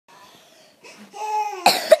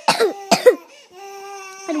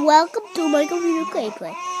and welcome to my computer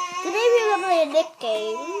gameplay. Today we're gonna play a Nick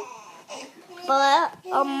game, but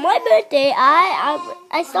on my birthday,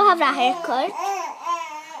 I still have that haircut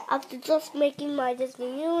after just making my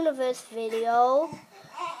Disney Universe video,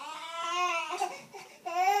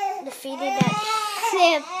 defeating that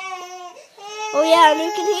ship. Oh yeah, and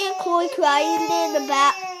you can hear Chloe crying in the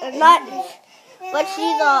back, but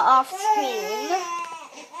she's off screen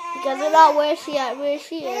because we're not where she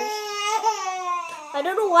is. I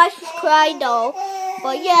don't know why she's crying though,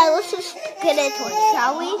 but yeah, let's just get into it,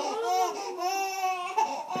 shall we?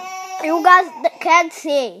 You guys can't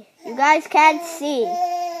see. You guys can't see.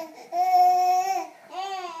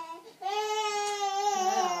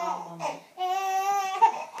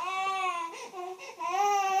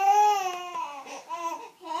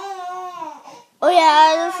 Oh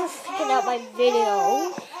yeah, let's just check out my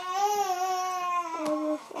video.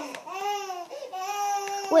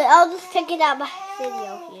 Wait, I'll just check it out my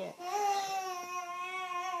video here.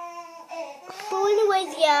 So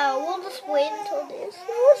anyways, yeah, we'll just wait until this.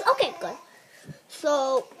 Okay, good.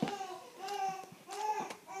 So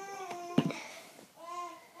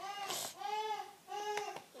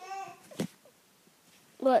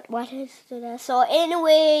what is that? So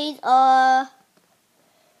anyways,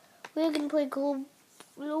 we're gonna play Global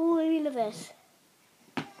Universe.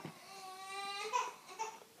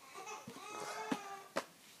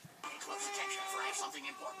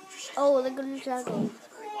 Oh, they're gonna juggle.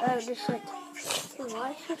 Oh, this shit.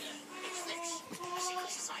 Why is this? A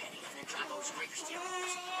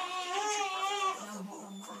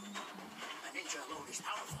ninja alone is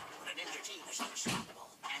powerful, but a ninja team is unstoppable.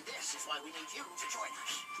 And this is why we need you to join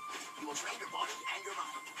us. You will train your body and your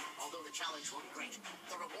mind. Although the challenge will be great,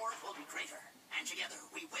 the reward will be greater. And together,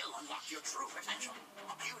 we will unlock your true potential.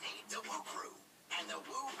 You need the Woo Crew, and the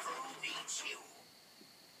Woo Crew needs you.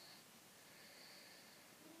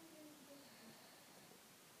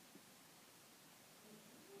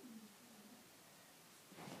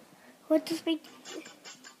 What does make?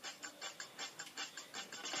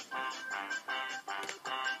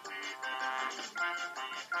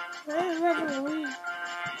 Where is that one?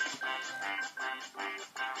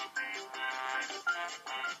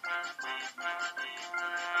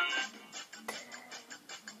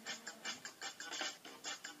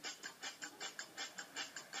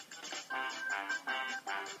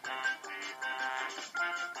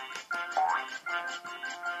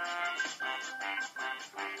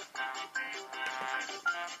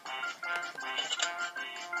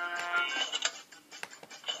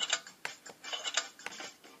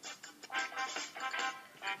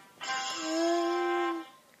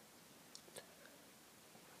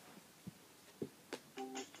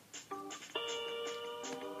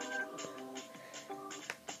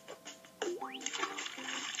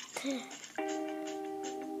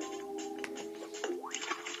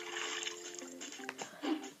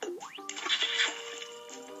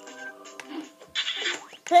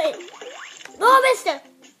 Hey! No, mister!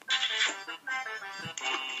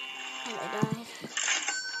 Oh my God.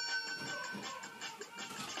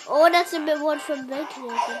 Oh, that's a bit one from making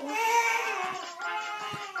it, isn't it?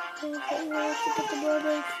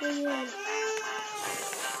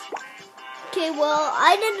 Okay, well,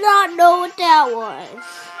 I did not know what that was.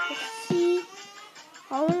 Let's see.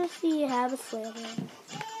 I want to see you have a slam.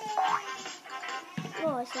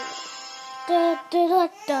 Oh, I see it. Da da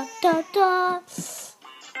da da da.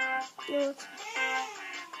 No.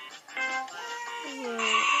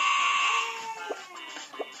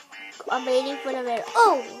 I'm waiting for the video.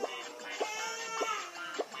 Oh!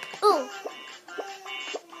 Oh!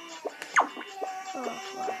 Oh,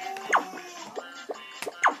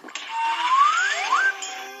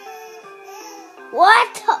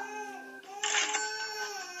 what?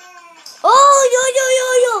 Oh, yo!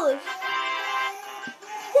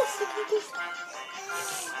 Yes, look at this.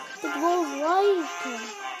 It goes right.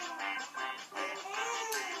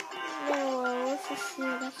 No, let's just see.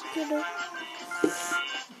 That's good.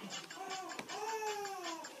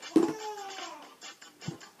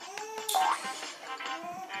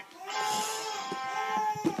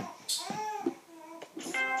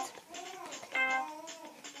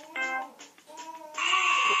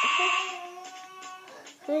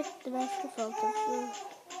 Click the microphone control.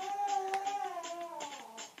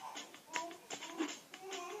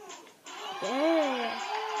 Yeah.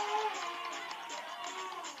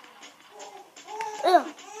 Ugh.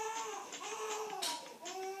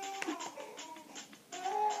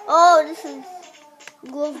 Oh, this is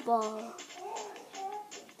glove ball.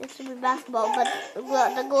 This should be basketball, but the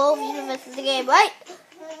Glove Universe is the game, right?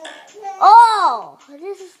 Oh,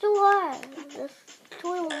 this is too hard. This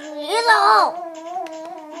toy was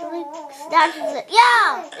really snatches it.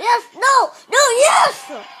 Yeah, yes, no, yes.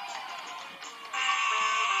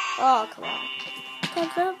 Oh, come on.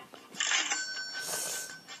 Catch up.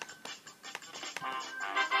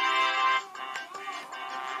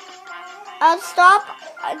 I'll stop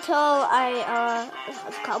until I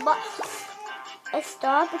come up. I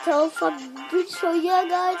stop until some. So yeah,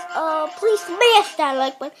 guys. Please smash that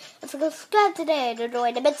like button and subscribe today and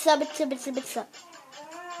enjoy the mitsa.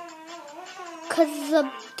 Cause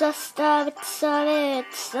the stuff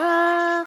it's